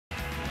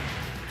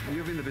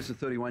You've been in the business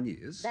 31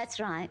 years. That's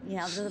right.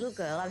 Yeah, I was a little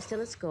girl. I was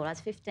still at school. I was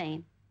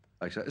 15.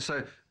 Okay,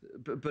 so,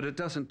 but it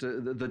doesn't...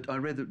 I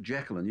read that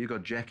Jacqueline, you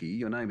got Jacki,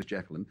 your name is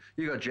Jacqueline,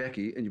 you got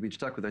Jacki and you've been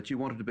stuck with that. You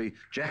wanted to be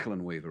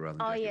Jacqueline Weaver rather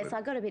than Jackie yes, Weaver.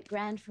 I got a bit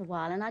grand for a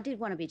while and I did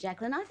want to be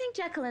Jacqueline. I think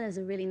Jacqueline is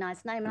a really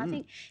nice name and I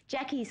think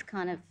Jackie's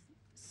kind of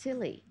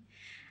silly.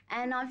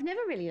 And I've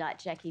never really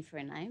liked Jacki for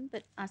a name,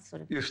 but I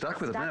sort of... You're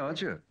stuck with it now,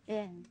 aren't you?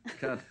 Yeah.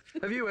 Can't.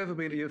 Have you ever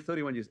been, you're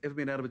 31 years, ever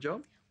been out of a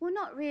job? Well,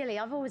 not really.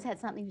 I've always had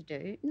something to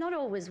do. Not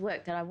always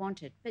work that I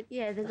wanted, but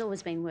yeah, there's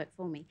always been work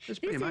for me. That's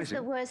pretty amazing. This is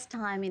the worst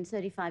time in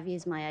 35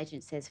 years, my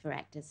agent says, for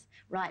actors,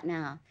 right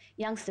now.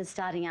 Youngsters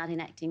starting out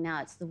in acting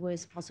now, it's the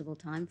worst possible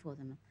time for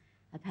them,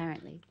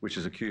 apparently. Which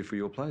is a cue for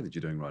your play that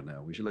you're doing right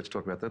now. Let's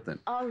talk about that then.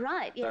 Oh,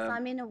 right. Yes,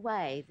 I'm in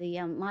Away,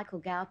 the Michael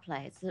Gow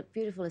play. It's a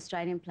beautiful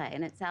Australian play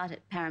and it's out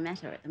at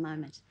Parramatta at the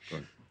moment.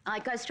 Right. I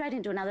go straight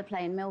into another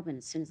play in Melbourne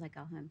as soon as I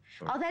go home.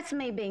 Right. Oh, that's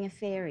me being a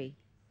fairy.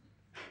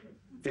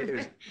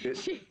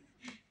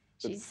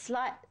 She's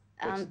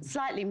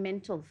slightly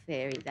mental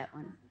fairy, that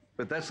one.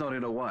 But that's not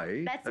in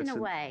Away. That's in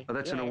Away. Oh,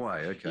 that's yes. in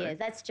Away, okay. Yeah,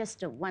 that's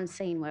just one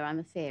scene where I'm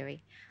a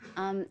fairy.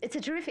 It's a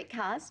terrific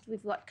cast.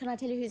 We've got, can I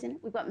tell you who's in it?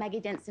 We've got Maggie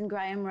Denson,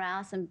 Graham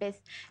Rouse and Beth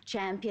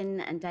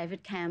Champion and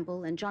David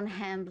Campbell and John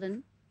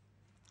Hamblin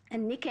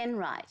and Nick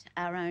Enright,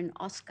 our own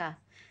Oscar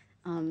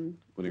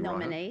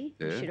nominee,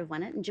 who should have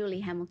won it, and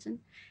Julie Hamilton.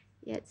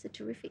 Yeah, it's a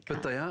terrific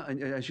cast. But they are,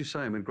 and as you say,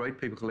 I mean, great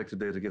people collected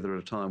there together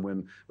at a time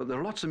when... But there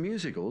are lots of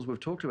musicals, we've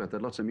talked about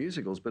that, lots of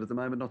musicals, but at the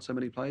moment not so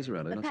many plays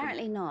around.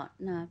 Apparently not,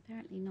 no,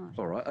 apparently not.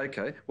 All right,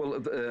 OK. Well,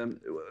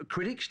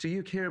 critics, do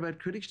you care about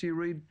critics? Do you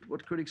read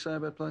what critics say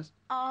about plays?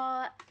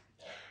 I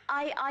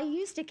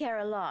used to care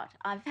a lot.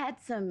 I've had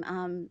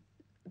some...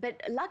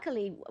 but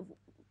luckily...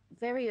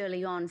 Very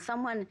early on,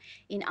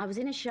 I was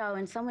in a show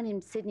and someone in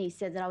Sydney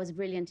said that I was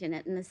brilliant in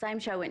it, and the same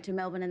show went to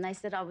Melbourne and they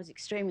said I was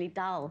extremely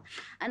dull.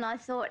 And I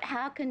thought,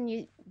 how can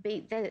you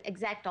be the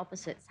exact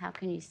opposites? How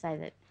can you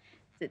say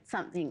that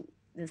something,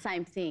 the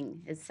same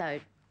thing, is so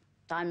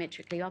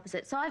diametrically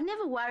opposite? So I've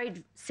never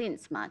worried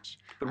since much.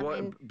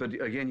 But, but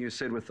again, you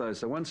said with those,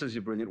 so one says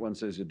you're brilliant, one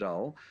says you're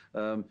dull.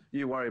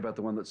 You worry about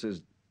the one that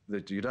says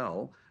that you're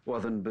dull,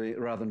 rather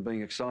than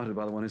being excited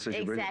by the one who says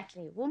you're brilliant.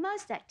 Exactly. Well,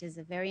 most actors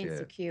are very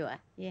insecure,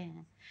 yeah.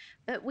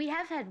 But we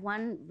have had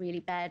one really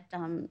bad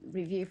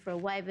review for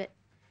Away, but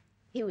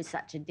he was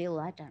such a dill,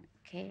 I don't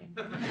care.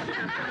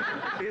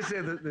 Is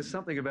there's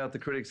something about the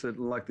critics that,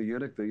 like the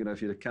eunuch, that, you know,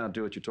 if you can't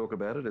do it, you talk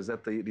about it? Is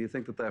that do you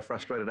think that they're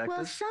frustrated actors?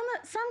 Well,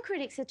 some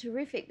critics are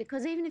terrific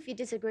because even if you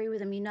disagree with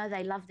them, you know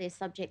they love their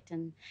subject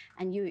and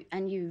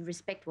you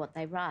respect what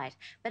they write.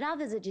 But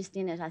others are just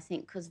in it, I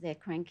think, because they're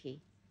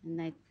cranky and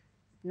they're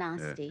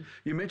nasty. Yeah.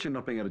 You mentioned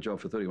not being out of a job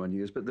for 31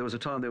 years, but there was a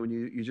time there when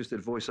you just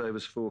did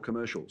voiceovers for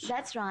commercials.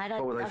 That's right.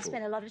 I've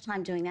spent a lot of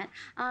time doing that.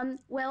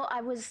 Well,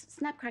 I was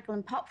Snap, Crackle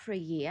and Pop for a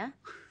year.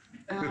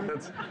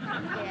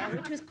 Yeah,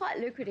 which was quite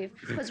lucrative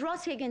because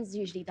Ross Higgins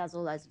usually does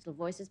all those little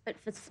voices, but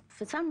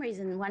for some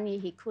reason one year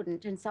he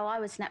couldn't, and so I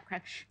was Snap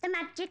Crackle. The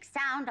magic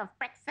sound of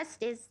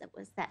breakfast is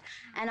that,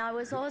 and I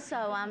was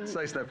also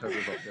say Snap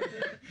Crackle Pop.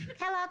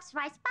 Kellogg's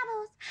Rice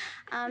Bubbles.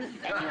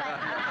 Anyway,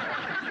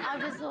 I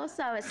was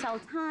also a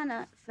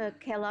Sultana for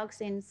Kellogg's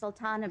in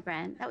Sultana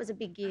brand. That was a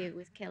big year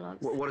with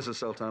Kellogg's. What does a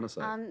Sultana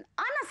say? I'm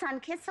a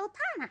sun-kissed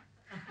Sultana.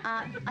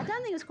 I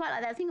don't think it was quite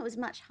like that. I think it was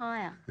much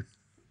higher.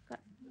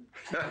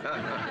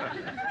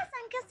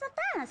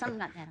 Something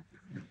like that.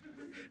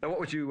 Now, what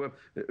would you...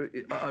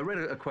 I read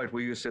a quote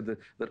where you said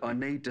that I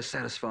need to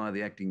satisfy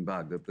the acting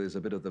bug, that there's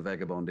a bit of the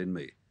vagabond in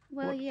me.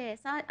 Well,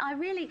 yes, I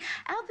really...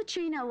 Al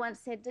Pacino once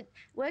said that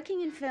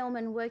working in film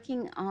and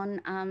working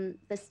on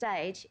the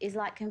stage is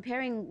like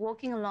comparing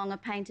walking along a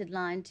painted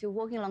line to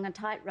walking along a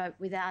tightrope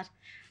without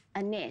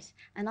a net.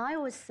 And I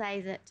always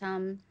say that,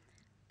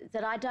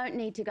 that I don't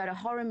need to go to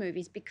horror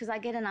movies because I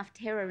get enough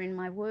terror in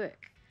my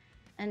work.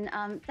 And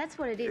that's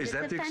what it is. Is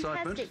that the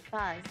excitement? It's a fantastic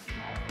buzz.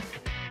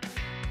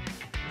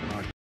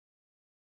 Right.